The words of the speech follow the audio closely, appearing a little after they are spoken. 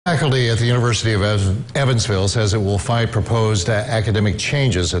Faculty at the University of Evansville says it will fight proposed academic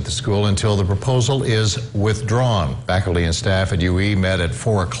changes at the school until the proposal is withdrawn. Faculty and staff at UE met at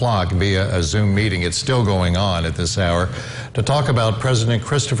 4 o'clock via a Zoom meeting. It's still going on at this hour to talk about President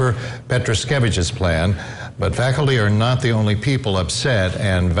Christopher Petroskevich's plan. But faculty are not the only people upset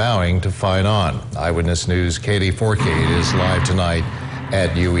and vowing to fight on. Eyewitness News' Katie Forcade is live tonight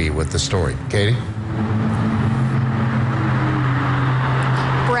at UE with the story. Katie?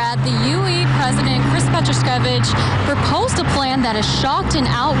 The UE President Chris Petroskevich proposed a plan that has shocked and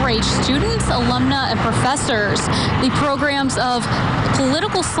outraged students, alumni, and professors. The programs of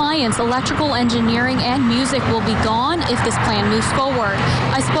political science, electrical engineering, and music will be gone if this plan moves forward.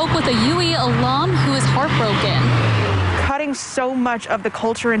 I spoke with a UE alum who is heartbroken. Cutting so much of the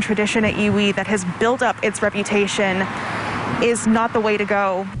culture and tradition at UE that has built up its reputation is not the way to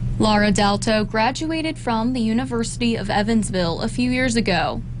go. Laura Dalto graduated from the University of Evansville a few years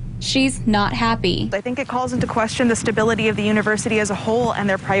ago. She's not happy. I think it calls into question the stability of the university as a whole and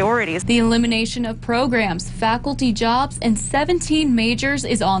their priorities. The elimination of programs, faculty jobs, and 17 majors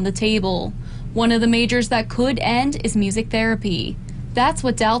is on the table. One of the majors that could end is music therapy. That's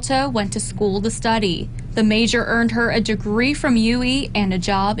what Dalto went to school to study. The major earned her a degree from UE and a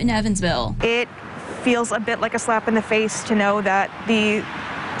job in Evansville. It feels a bit like a slap in the face to know that the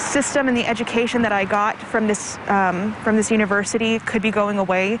system and the education that I got from this university could be going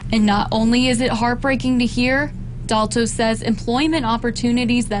away. And not only is it heartbreaking to hear, Dalto says employment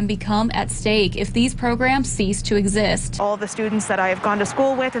opportunities then become at stake if these programs cease to exist. All the students that I have gone to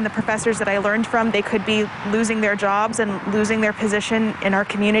school with and the professors that I learned from, they could be losing their jobs and losing their position in our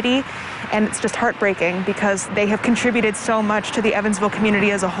community. And it's just heartbreaking because they have contributed so much to the Evansville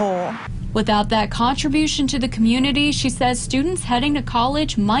community as a whole. Without that contribution to the community, she says students heading to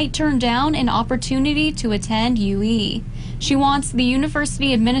college might turn down an opportunity to attend UE. She wants the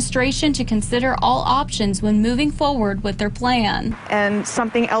university administration to consider all options when moving forward with their plan. And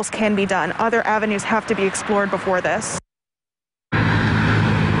something else can be done. Other avenues have to be explored before this.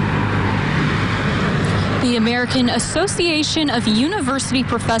 The American Association of University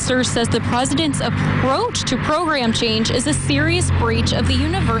Professors says the president's approach to program change is a serious breach of the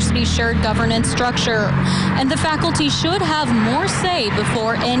university's shared governance structure, and the faculty should have more say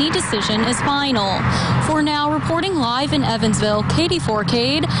before any decision is final. For now, reporting live in Evansville, Katie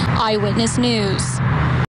Forcade, Eyewitness News.